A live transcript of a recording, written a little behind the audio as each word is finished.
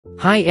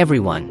Hi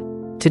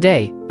everyone.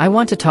 Today, I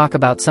want to talk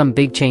about some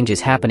big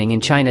changes happening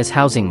in China's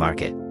housing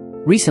market.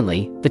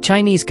 Recently, the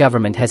Chinese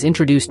government has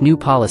introduced new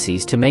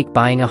policies to make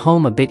buying a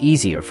home a bit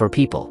easier for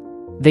people.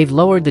 They've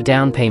lowered the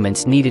down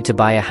payments needed to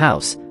buy a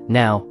house.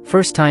 Now,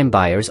 first-time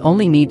buyers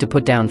only need to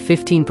put down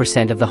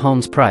 15% of the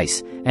home's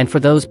price, and for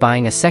those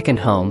buying a second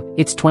home,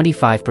 it's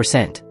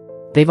 25%.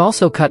 They've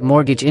also cut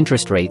mortgage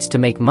interest rates to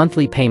make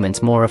monthly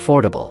payments more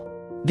affordable.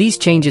 These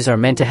changes are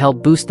meant to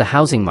help boost the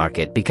housing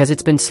market because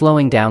it's been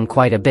slowing down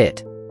quite a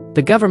bit.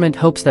 The government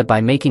hopes that by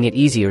making it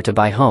easier to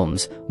buy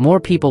homes, more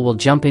people will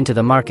jump into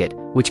the market,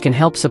 which can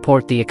help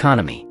support the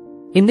economy.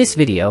 In this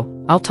video,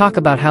 I'll talk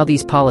about how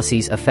these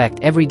policies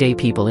affect everyday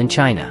people in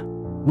China.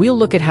 We'll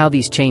look at how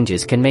these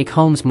changes can make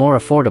homes more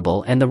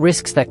affordable and the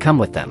risks that come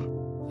with them.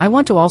 I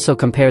want to also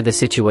compare the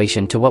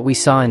situation to what we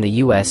saw in the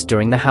US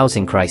during the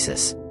housing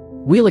crisis.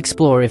 We'll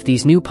explore if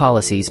these new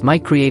policies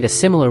might create a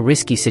similar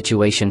risky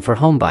situation for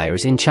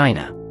homebuyers in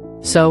China.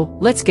 So,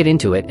 let's get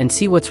into it and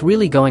see what's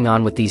really going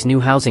on with these new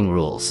housing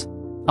rules.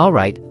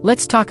 Alright,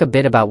 let's talk a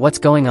bit about what's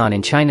going on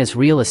in China's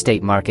real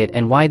estate market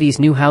and why these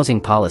new housing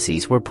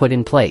policies were put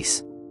in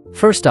place.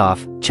 First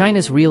off,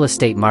 China's real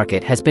estate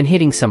market has been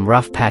hitting some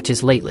rough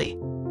patches lately.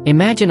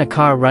 Imagine a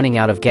car running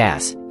out of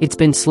gas. It's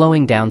been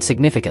slowing down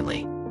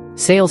significantly.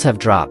 Sales have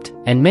dropped,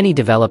 and many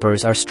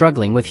developers are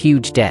struggling with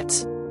huge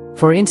debts.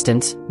 For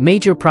instance,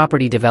 major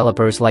property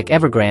developers like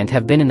Evergrande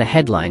have been in the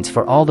headlines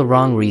for all the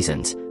wrong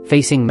reasons,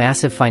 facing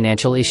massive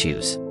financial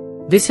issues.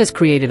 This has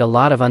created a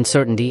lot of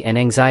uncertainty and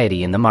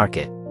anxiety in the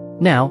market.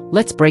 Now,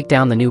 let's break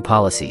down the new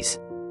policies.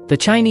 The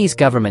Chinese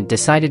government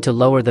decided to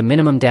lower the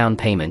minimum down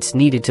payments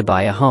needed to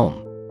buy a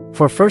home.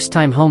 For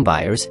first-time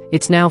homebuyers,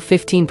 it's now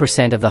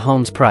 15% of the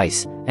home's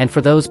price, and for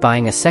those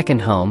buying a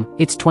second home,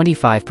 it's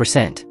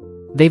 25%.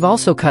 They've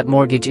also cut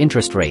mortgage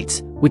interest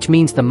rates, which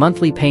means the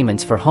monthly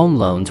payments for home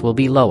loans will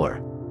be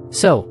lower.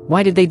 So,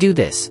 why did they do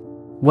this?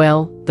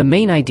 Well, the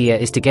main idea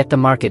is to get the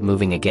market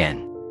moving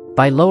again.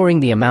 By lowering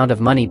the amount of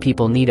money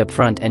people need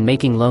upfront and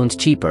making loans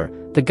cheaper,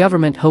 the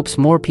government hopes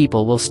more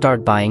people will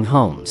start buying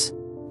homes.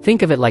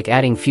 Think of it like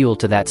adding fuel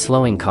to that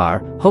slowing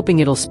car, hoping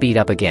it'll speed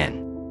up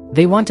again.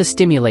 They want to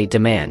stimulate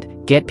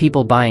demand, get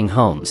people buying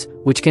homes,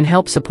 which can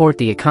help support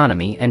the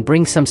economy and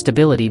bring some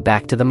stability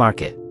back to the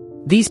market.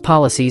 These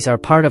policies are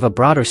part of a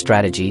broader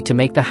strategy to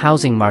make the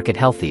housing market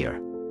healthier.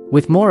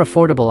 With more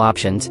affordable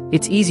options,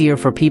 it's easier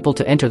for people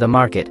to enter the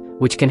market,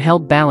 which can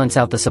help balance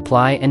out the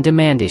supply and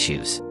demand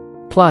issues.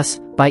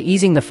 Plus, by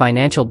easing the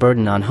financial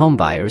burden on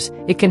homebuyers,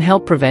 it can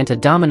help prevent a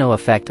domino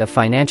effect of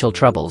financial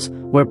troubles,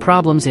 where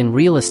problems in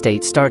real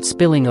estate start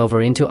spilling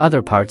over into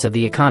other parts of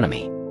the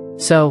economy.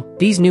 So,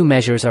 these new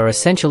measures are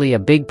essentially a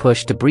big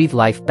push to breathe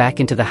life back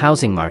into the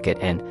housing market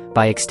and,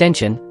 by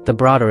extension, the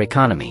broader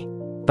economy.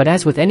 But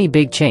as with any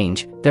big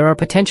change, there are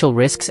potential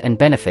risks and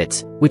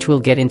benefits, which we'll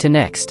get into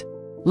next.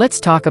 Let's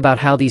talk about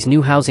how these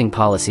new housing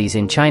policies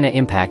in China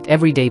impact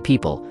everyday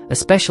people,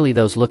 especially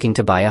those looking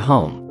to buy a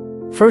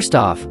home. First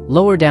off,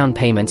 lower down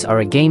payments are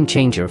a game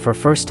changer for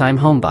first-time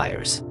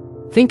homebuyers.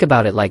 Think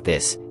about it like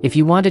this: if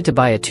you wanted to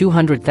buy a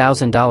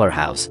 $200,000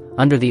 house,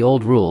 under the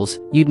old rules,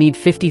 you'd need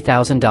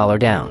 $50,000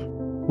 down.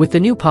 With the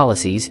new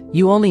policies,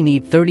 you only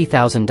need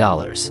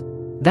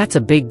 $30,000. That's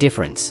a big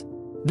difference.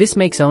 This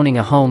makes owning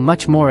a home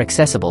much more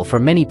accessible for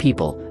many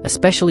people,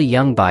 especially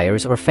young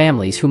buyers or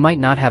families who might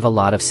not have a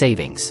lot of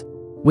savings.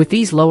 With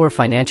these lower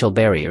financial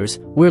barriers,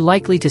 we're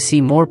likely to see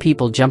more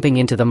people jumping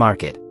into the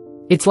market.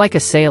 It's like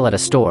a sale at a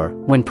store: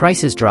 when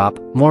prices drop,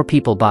 more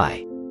people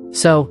buy.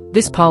 So,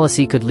 this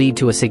policy could lead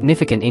to a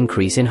significant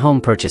increase in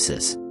home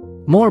purchases.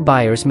 More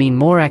buyers mean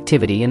more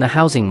activity in the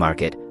housing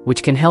market,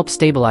 which can help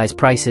stabilize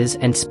prices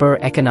and spur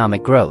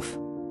economic growth.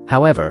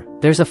 However,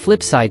 there's a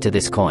flip side to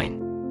this coin.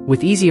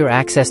 With easier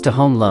access to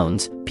home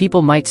loans,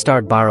 people might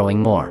start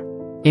borrowing more.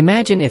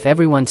 Imagine if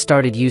everyone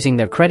started using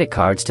their credit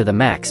cards to the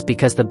max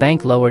because the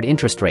bank lowered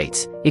interest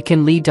rates. It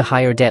can lead to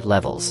higher debt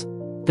levels.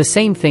 The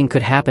same thing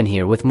could happen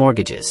here with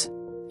mortgages.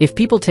 If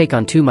people take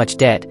on too much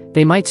debt,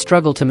 they might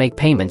struggle to make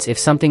payments if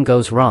something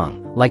goes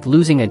wrong, like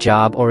losing a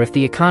job or if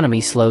the economy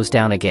slows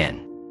down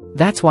again.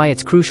 That's why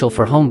it's crucial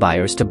for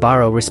homebuyers to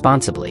borrow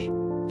responsibly.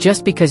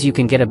 Just because you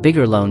can get a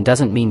bigger loan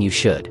doesn't mean you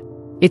should.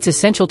 It's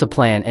essential to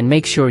plan and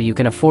make sure you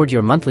can afford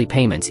your monthly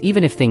payments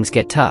even if things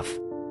get tough.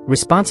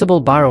 Responsible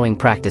borrowing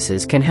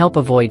practices can help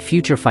avoid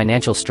future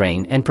financial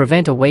strain and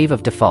prevent a wave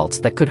of defaults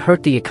that could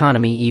hurt the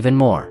economy even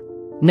more.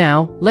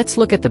 Now, let's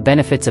look at the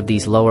benefits of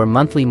these lower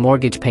monthly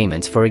mortgage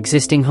payments for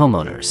existing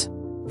homeowners.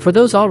 For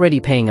those already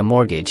paying a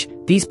mortgage,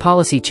 these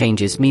policy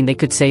changes mean they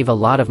could save a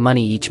lot of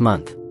money each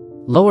month.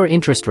 Lower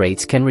interest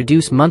rates can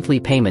reduce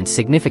monthly payments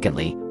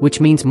significantly, which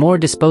means more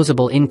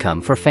disposable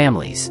income for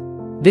families.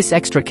 This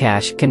extra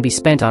cash can be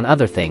spent on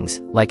other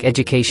things, like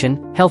education,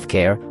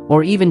 healthcare,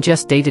 or even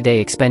just day-to-day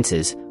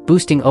expenses,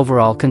 boosting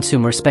overall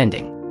consumer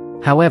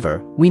spending.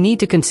 However, we need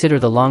to consider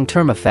the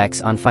long-term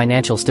effects on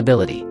financial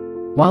stability.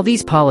 While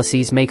these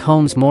policies make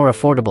homes more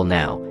affordable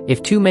now,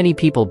 if too many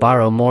people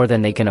borrow more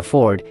than they can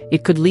afford,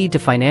 it could lead to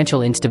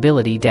financial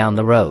instability down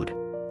the road.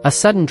 A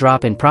sudden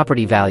drop in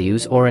property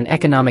values or an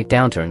economic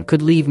downturn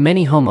could leave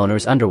many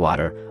homeowners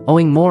underwater,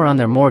 owing more on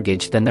their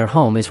mortgage than their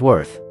home is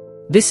worth.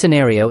 This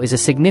scenario is a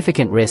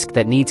significant risk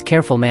that needs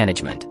careful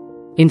management.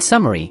 In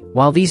summary,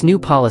 while these new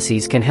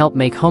policies can help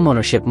make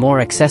homeownership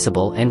more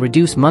accessible and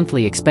reduce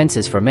monthly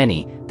expenses for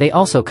many, they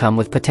also come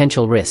with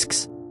potential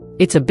risks.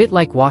 It's a bit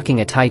like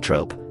walking a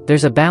tightrope.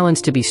 There's a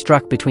balance to be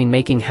struck between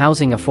making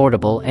housing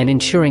affordable and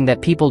ensuring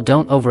that people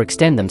don't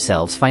overextend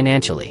themselves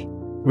financially.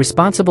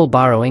 Responsible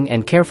borrowing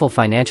and careful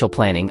financial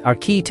planning are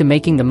key to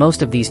making the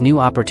most of these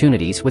new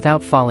opportunities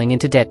without falling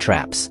into debt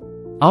traps.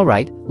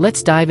 Alright,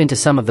 let's dive into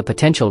some of the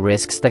potential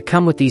risks that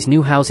come with these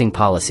new housing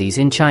policies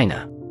in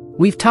China.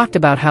 We've talked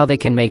about how they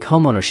can make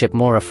homeownership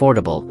more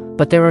affordable,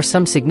 but there are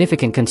some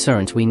significant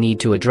concerns we need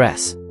to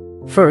address.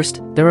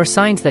 First, there are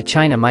signs that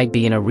China might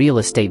be in a real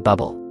estate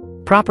bubble.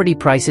 Property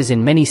prices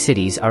in many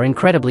cities are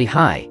incredibly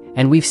high,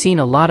 and we've seen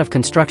a lot of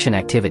construction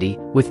activity,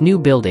 with new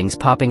buildings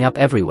popping up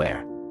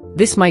everywhere.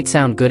 This might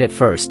sound good at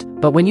first,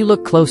 but when you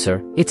look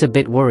closer, it's a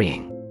bit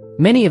worrying.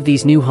 Many of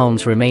these new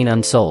homes remain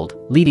unsold,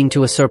 leading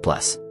to a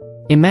surplus.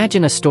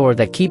 Imagine a store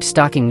that keeps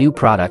stocking new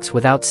products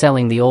without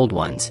selling the old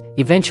ones.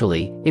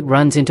 Eventually, it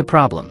runs into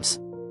problems.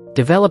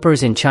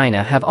 Developers in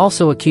China have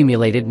also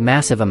accumulated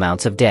massive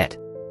amounts of debt.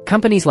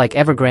 Companies like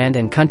Evergrande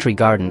and Country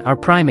Garden are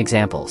prime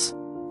examples.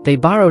 They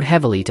borrowed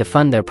heavily to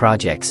fund their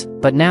projects,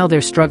 but now they're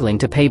struggling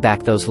to pay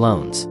back those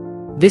loans.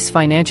 This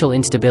financial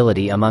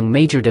instability among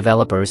major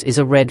developers is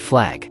a red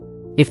flag.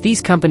 If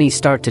these companies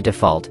start to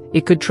default,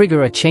 it could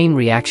trigger a chain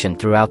reaction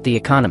throughout the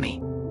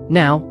economy.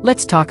 Now,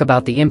 let's talk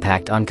about the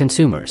impact on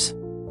consumers.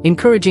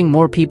 Encouraging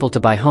more people to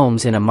buy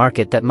homes in a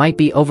market that might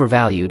be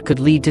overvalued could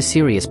lead to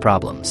serious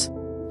problems.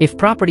 If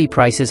property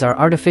prices are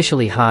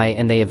artificially high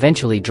and they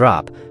eventually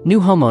drop, new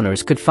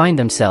homeowners could find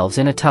themselves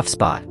in a tough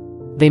spot.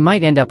 They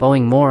might end up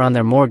owing more on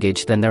their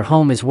mortgage than their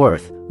home is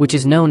worth, which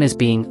is known as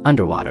being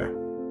underwater.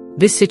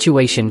 This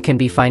situation can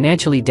be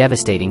financially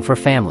devastating for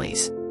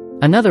families.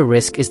 Another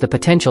risk is the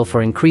potential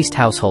for increased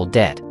household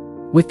debt.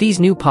 With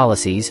these new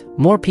policies,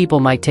 more people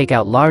might take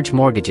out large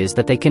mortgages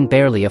that they can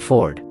barely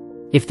afford.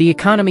 If the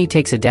economy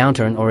takes a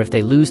downturn or if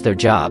they lose their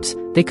jobs,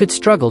 they could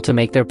struggle to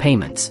make their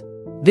payments.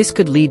 This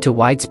could lead to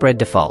widespread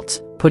defaults,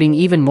 putting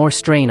even more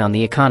strain on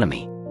the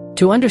economy.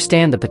 To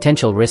understand the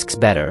potential risks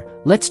better,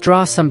 let's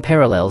draw some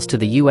parallels to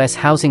the U.S.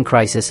 housing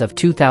crisis of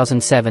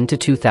 2007 to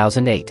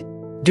 2008.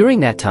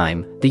 During that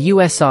time, the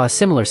U.S. saw a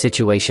similar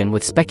situation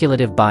with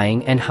speculative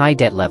buying and high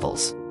debt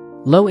levels.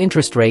 Low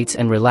interest rates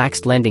and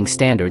relaxed lending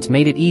standards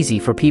made it easy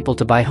for people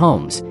to buy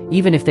homes,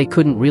 even if they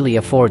couldn't really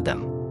afford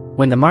them.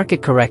 When the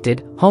market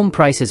corrected, home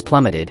prices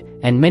plummeted,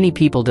 and many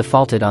people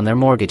defaulted on their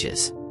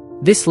mortgages.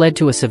 This led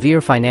to a severe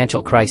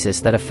financial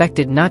crisis that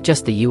affected not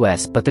just the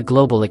US but the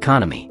global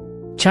economy.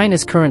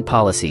 China's current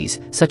policies,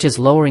 such as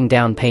lowering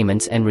down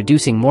payments and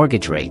reducing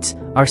mortgage rates,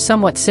 are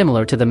somewhat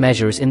similar to the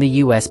measures in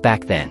the US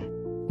back then.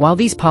 While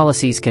these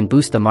policies can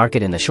boost the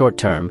market in the short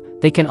term,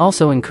 they can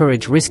also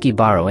encourage risky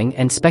borrowing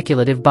and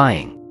speculative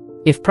buying.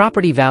 If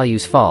property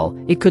values fall,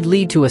 it could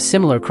lead to a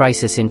similar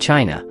crisis in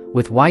China,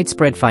 with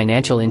widespread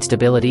financial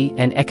instability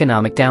and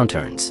economic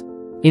downturns.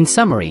 In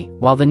summary,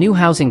 while the new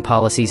housing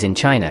policies in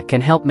China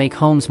can help make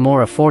homes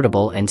more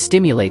affordable and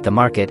stimulate the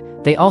market,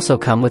 they also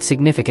come with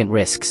significant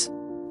risks.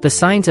 The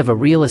signs of a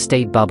real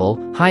estate bubble,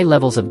 high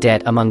levels of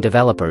debt among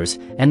developers,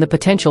 and the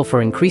potential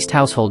for increased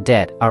household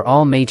debt are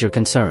all major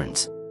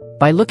concerns.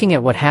 By looking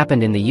at what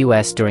happened in the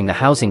US during the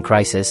housing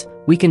crisis,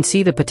 we can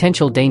see the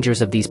potential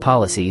dangers of these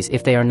policies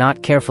if they are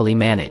not carefully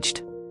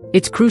managed.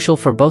 It's crucial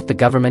for both the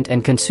government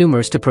and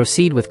consumers to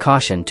proceed with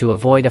caution to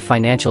avoid a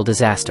financial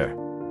disaster.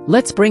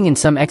 Let's bring in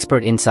some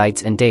expert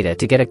insights and data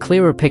to get a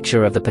clearer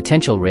picture of the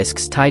potential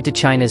risks tied to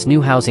China's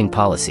new housing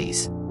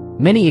policies.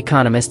 Many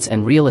economists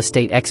and real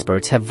estate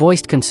experts have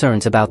voiced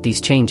concerns about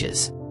these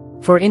changes.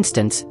 For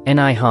instance,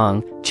 Ni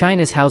Hong,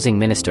 China's housing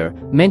minister,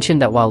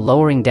 mentioned that while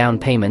lowering down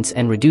payments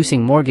and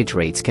reducing mortgage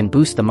rates can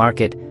boost the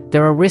market,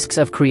 there are risks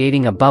of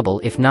creating a bubble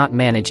if not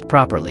managed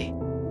properly.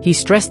 He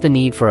stressed the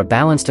need for a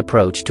balanced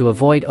approach to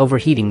avoid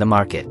overheating the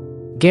market.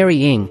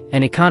 Gary Ng,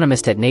 an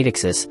economist at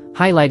Natixis,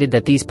 highlighted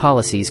that these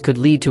policies could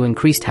lead to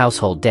increased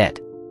household debt.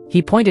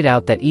 He pointed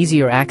out that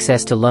easier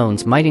access to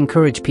loans might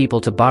encourage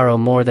people to borrow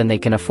more than they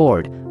can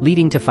afford,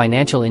 leading to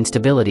financial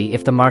instability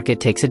if the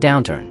market takes a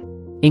downturn.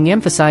 Ng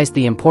emphasized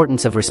the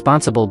importance of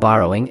responsible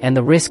borrowing and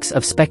the risks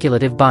of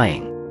speculative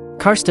buying.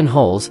 Karsten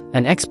Holz,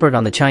 an expert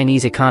on the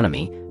Chinese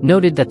economy,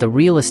 noted that the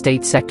real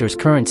estate sector's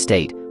current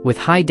state, with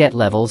high debt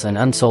levels and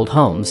unsold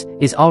homes,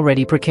 is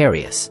already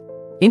precarious.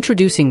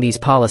 Introducing these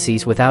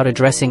policies without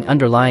addressing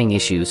underlying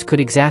issues could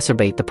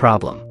exacerbate the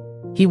problem.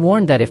 He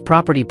warned that if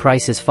property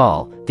prices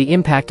fall, the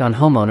impact on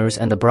homeowners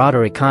and the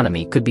broader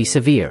economy could be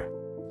severe.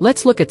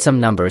 Let's look at some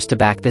numbers to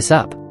back this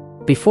up.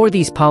 Before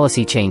these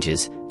policy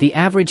changes, the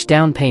average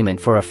down payment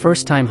for a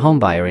first-time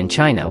homebuyer in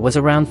China was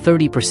around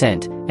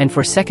 30%, and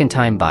for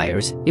second-time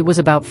buyers, it was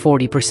about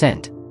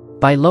 40%.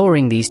 By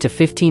lowering these to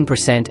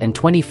 15% and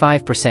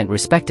 25%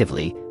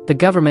 respectively, the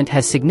government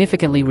has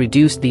significantly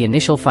reduced the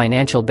initial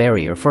financial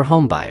barrier for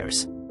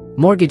homebuyers.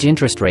 Mortgage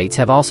interest rates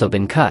have also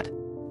been cut.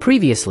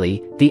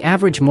 Previously, the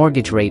average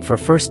mortgage rate for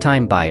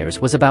first-time buyers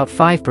was about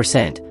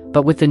 5%,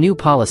 but with the new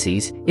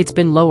policies, it's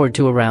been lowered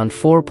to around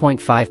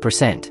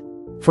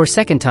 4.5%. For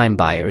second-time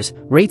buyers,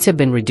 rates have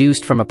been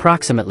reduced from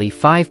approximately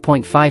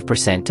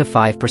 5.5% to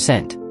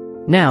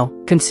 5%. Now,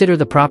 consider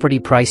the property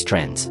price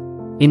trends.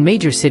 In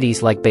major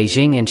cities like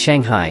Beijing and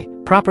Shanghai,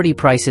 property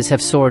prices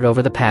have soared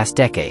over the past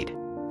decade.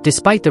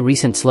 Despite the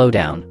recent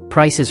slowdown,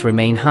 prices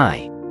remain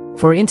high.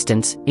 For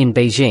instance, in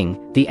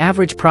Beijing, the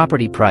average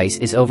property price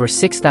is over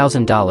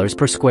 $6,000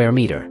 per square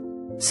meter.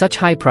 Such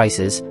high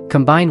prices,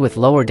 combined with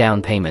lower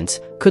down payments,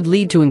 could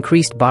lead to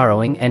increased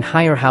borrowing and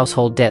higher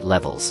household debt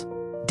levels.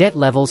 Debt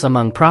levels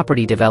among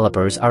property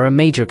developers are a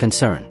major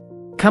concern.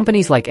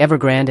 Companies like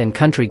Evergrande and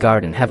Country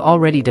Garden have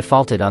already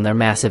defaulted on their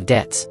massive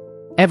debts.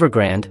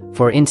 Evergrande,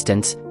 for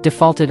instance,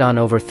 defaulted on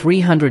over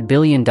 $300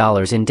 billion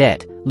in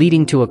debt,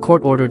 leading to a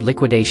court-ordered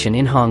liquidation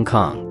in Hong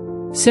Kong.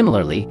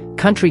 Similarly,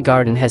 Country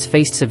Garden has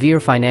faced severe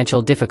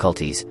financial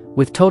difficulties,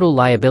 with total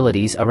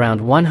liabilities around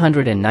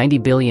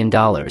 $190 billion,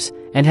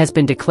 and has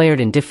been declared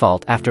in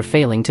default after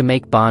failing to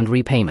make bond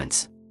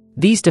repayments.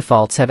 These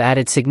defaults have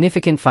added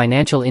significant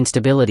financial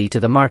instability to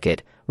the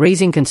market,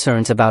 raising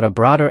concerns about a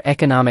broader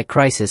economic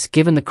crisis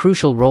given the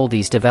crucial role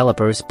these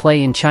developers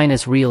play in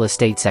China's real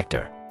estate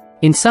sector.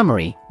 In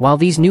summary, while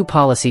these new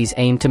policies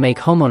aim to make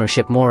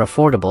homeownership more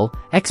affordable,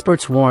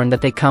 experts warn that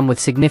they come with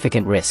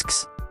significant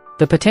risks.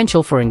 The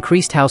potential for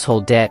increased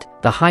household debt,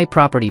 the high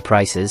property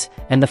prices,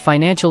 and the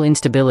financial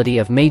instability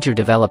of major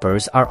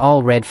developers are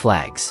all red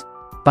flags.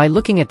 By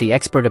looking at the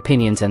expert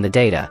opinions and the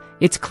data,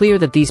 it's clear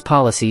that these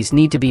policies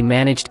need to be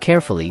managed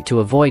carefully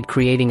to avoid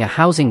creating a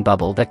housing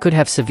bubble that could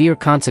have severe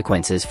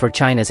consequences for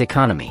China's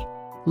economy.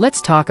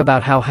 Let's talk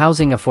about how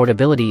housing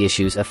affordability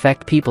issues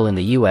affect people in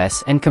the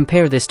US and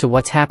compare this to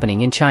what's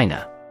happening in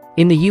China.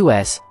 In the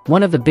US,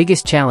 one of the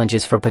biggest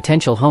challenges for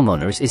potential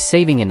homeowners is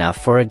saving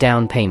enough for a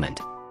down payment.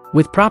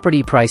 With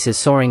property prices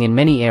soaring in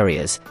many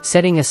areas,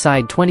 setting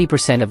aside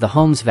 20% of the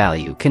home's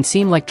value can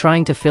seem like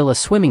trying to fill a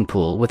swimming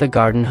pool with a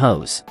garden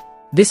hose.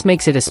 This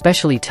makes it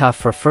especially tough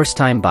for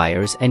first-time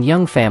buyers and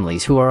young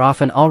families who are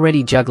often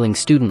already juggling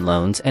student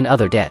loans and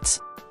other debts.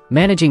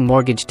 Managing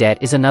mortgage debt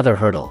is another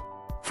hurdle.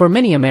 For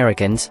many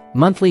Americans,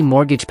 monthly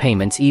mortgage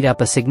payments eat up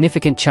a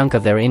significant chunk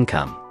of their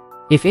income.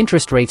 If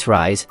interest rates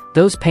rise,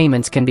 those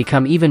payments can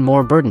become even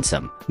more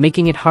burdensome,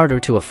 making it harder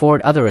to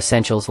afford other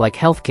essentials like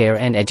healthcare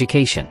and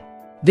education.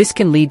 This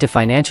can lead to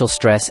financial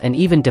stress and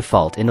even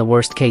default in the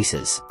worst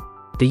cases.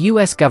 The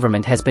US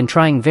government has been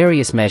trying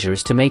various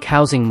measures to make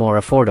housing more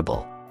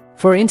affordable.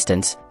 For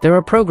instance, there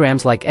are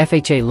programs like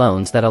FHA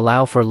loans that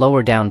allow for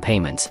lower down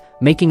payments,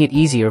 making it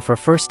easier for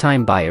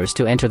first-time buyers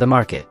to enter the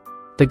market.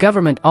 The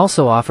government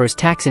also offers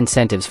tax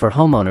incentives for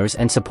homeowners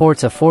and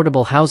supports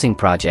affordable housing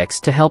projects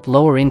to help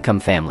lower-income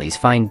families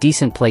find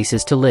decent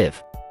places to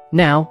live.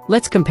 Now,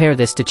 let's compare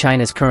this to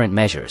China's current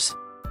measures.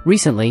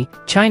 Recently,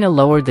 China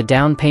lowered the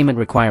down payment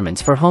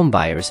requirements for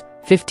homebuyers,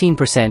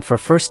 15% for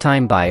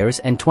first-time buyers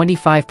and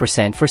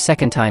 25% for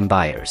second-time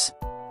buyers.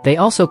 They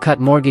also cut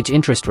mortgage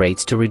interest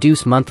rates to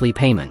reduce monthly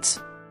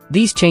payments.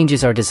 These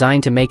changes are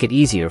designed to make it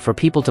easier for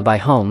people to buy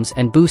homes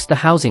and boost the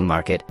housing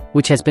market,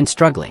 which has been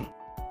struggling.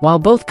 While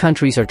both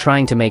countries are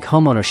trying to make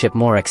homeownership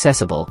more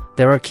accessible,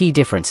 there are key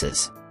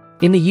differences.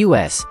 In the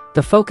US,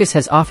 the focus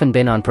has often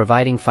been on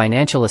providing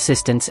financial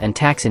assistance and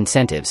tax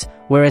incentives,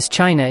 whereas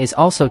China is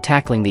also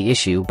tackling the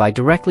issue by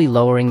directly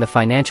lowering the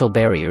financial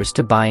barriers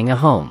to buying a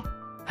home.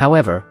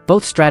 However,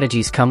 both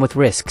strategies come with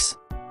risks.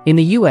 In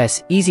the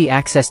US, easy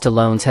access to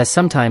loans has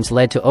sometimes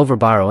led to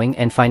overborrowing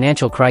and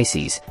financial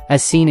crises,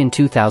 as seen in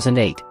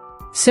 2008.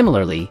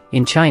 Similarly,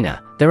 in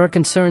China, there are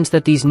concerns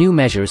that these new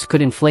measures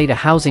could inflate a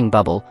housing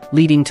bubble,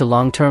 leading to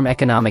long-term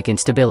economic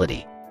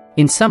instability.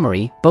 In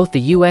summary, both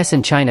the US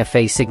and China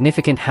face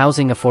significant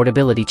housing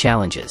affordability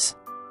challenges.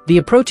 The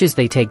approaches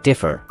they take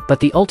differ, but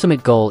the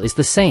ultimate goal is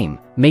the same,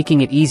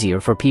 making it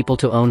easier for people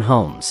to own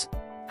homes.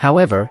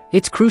 However,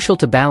 it's crucial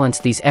to balance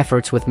these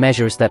efforts with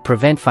measures that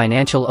prevent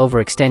financial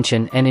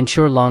overextension and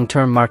ensure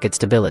long-term market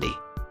stability.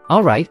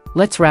 Alright,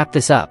 let's wrap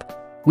this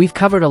up. We've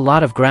covered a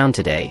lot of ground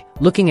today,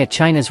 looking at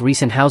China's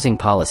recent housing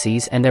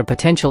policies and their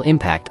potential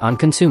impact on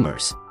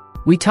consumers.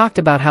 We talked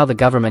about how the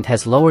government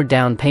has lowered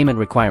down payment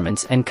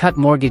requirements and cut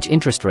mortgage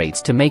interest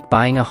rates to make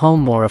buying a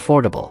home more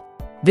affordable.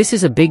 This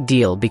is a big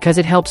deal because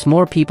it helps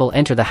more people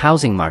enter the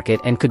housing market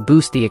and could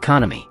boost the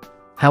economy.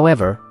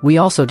 However, we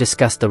also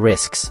discussed the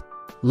risks.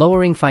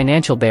 Lowering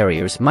financial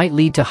barriers might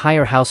lead to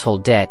higher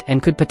household debt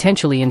and could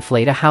potentially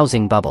inflate a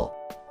housing bubble.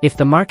 If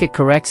the market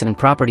corrects and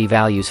property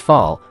values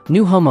fall,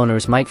 new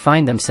homeowners might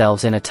find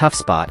themselves in a tough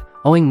spot,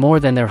 owing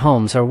more than their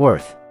homes are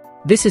worth.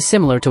 This is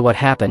similar to what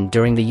happened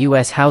during the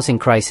US housing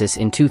crisis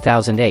in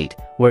 2008,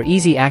 where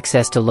easy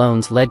access to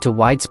loans led to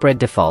widespread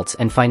defaults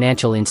and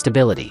financial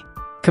instability.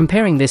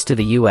 Comparing this to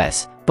the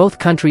US, both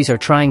countries are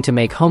trying to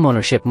make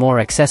homeownership more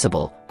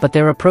accessible, but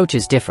their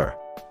approaches differ.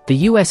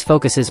 The US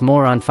focuses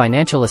more on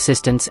financial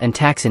assistance and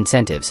tax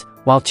incentives,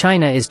 while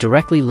China is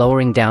directly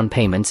lowering down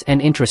payments and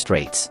interest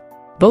rates.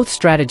 Both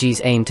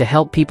strategies aim to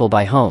help people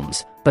buy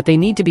homes, but they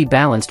need to be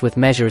balanced with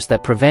measures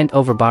that prevent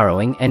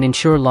overborrowing and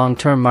ensure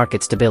long-term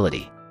market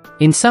stability.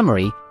 In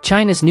summary,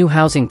 China's new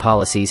housing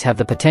policies have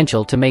the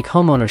potential to make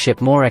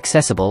homeownership more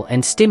accessible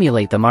and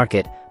stimulate the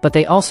market, but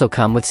they also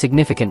come with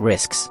significant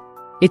risks.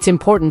 It's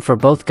important for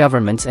both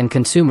governments and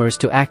consumers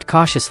to act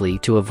cautiously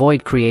to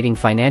avoid creating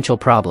financial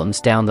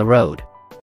problems down the road.